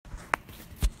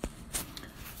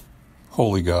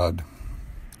Holy God,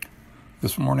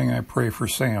 this morning I pray for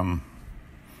Sam,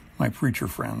 my preacher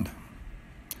friend,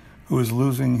 who is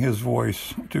losing his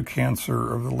voice to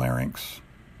cancer of the larynx.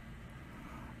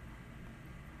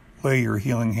 Lay your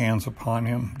healing hands upon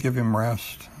him, give him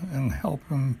rest, and help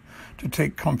him to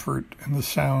take comfort in the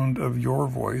sound of your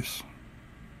voice.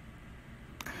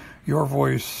 Your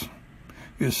voice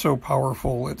is so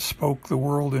powerful it spoke the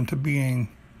world into being,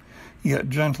 yet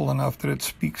gentle enough that it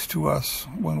speaks to us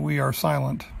when we are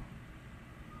silent.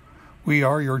 We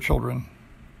are your children,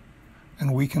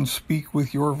 and we can speak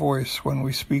with your voice when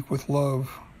we speak with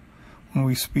love, when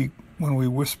we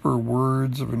whisper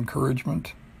words of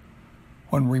encouragement,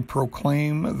 when we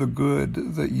proclaim the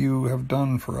good that you have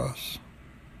done for us.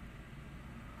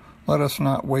 Let us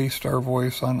not waste our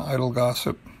voice on idle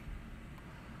gossip,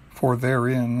 for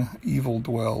therein evil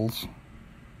dwells.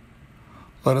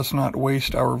 Let us not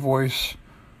waste our voice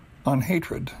on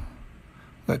hatred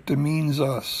that demeans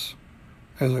us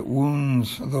as it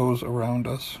wounds those around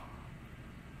us.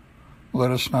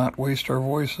 Let us not waste our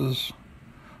voices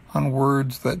on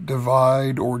words that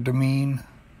divide or demean,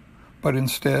 but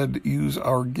instead use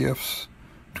our gifts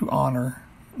to honor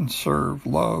and serve,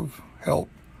 love, help,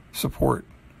 support,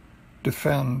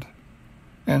 defend,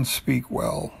 and speak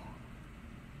well.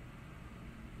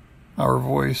 Our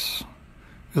voice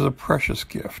is a precious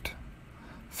gift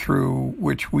through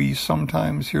which we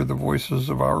sometimes hear the voices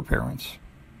of our parents,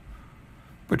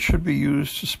 but should be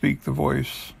used to speak the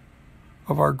voice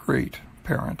of our great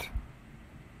parent.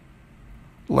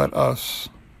 Let us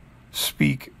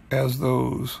speak as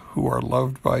those who are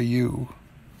loved by you,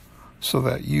 so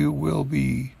that you will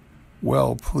be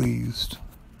well pleased.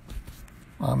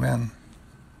 Amen.